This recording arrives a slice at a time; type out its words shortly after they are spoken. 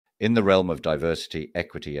In the realm of diversity,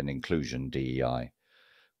 equity, and inclusion, DEI,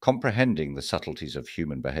 comprehending the subtleties of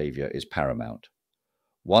human behavior is paramount.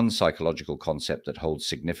 One psychological concept that holds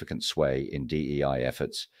significant sway in DEI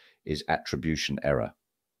efforts is attribution error.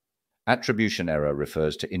 Attribution error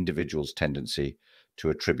refers to individuals' tendency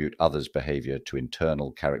to attribute others' behavior to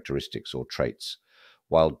internal characteristics or traits,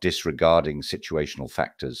 while disregarding situational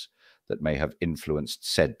factors that may have influenced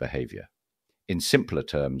said behavior. In simpler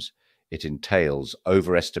terms, it entails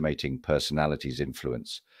overestimating personality's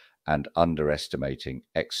influence and underestimating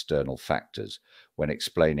external factors when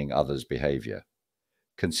explaining others' behavior.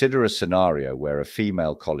 Consider a scenario where a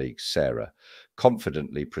female colleague, Sarah,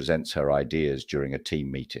 confidently presents her ideas during a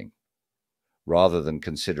team meeting. Rather than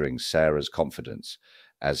considering Sarah's confidence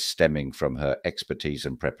as stemming from her expertise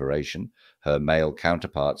and preparation, her male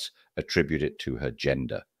counterparts attribute it to her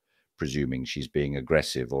gender, presuming she's being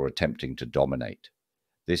aggressive or attempting to dominate.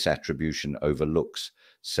 This attribution overlooks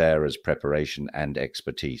Sarah's preparation and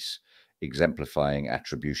expertise, exemplifying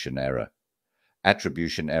attribution error.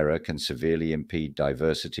 Attribution error can severely impede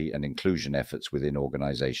diversity and inclusion efforts within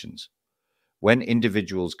organizations. When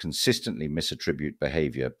individuals consistently misattribute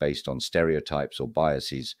behavior based on stereotypes or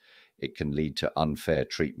biases, it can lead to unfair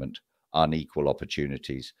treatment, unequal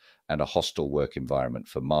opportunities, and a hostile work environment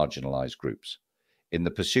for marginalized groups. In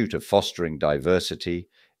the pursuit of fostering diversity,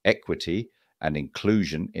 equity, and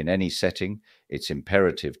inclusion in any setting, it's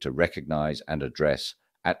imperative to recognize and address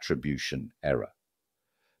attribution error.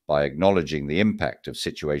 By acknowledging the impact of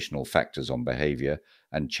situational factors on behavior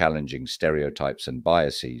and challenging stereotypes and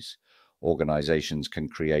biases, organizations can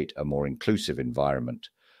create a more inclusive environment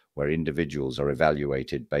where individuals are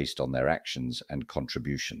evaluated based on their actions and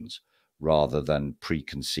contributions rather than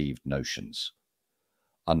preconceived notions.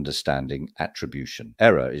 Understanding attribution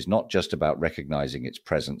error is not just about recognizing its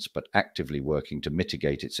presence, but actively working to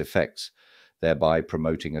mitigate its effects, thereby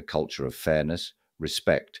promoting a culture of fairness,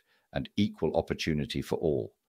 respect, and equal opportunity for all.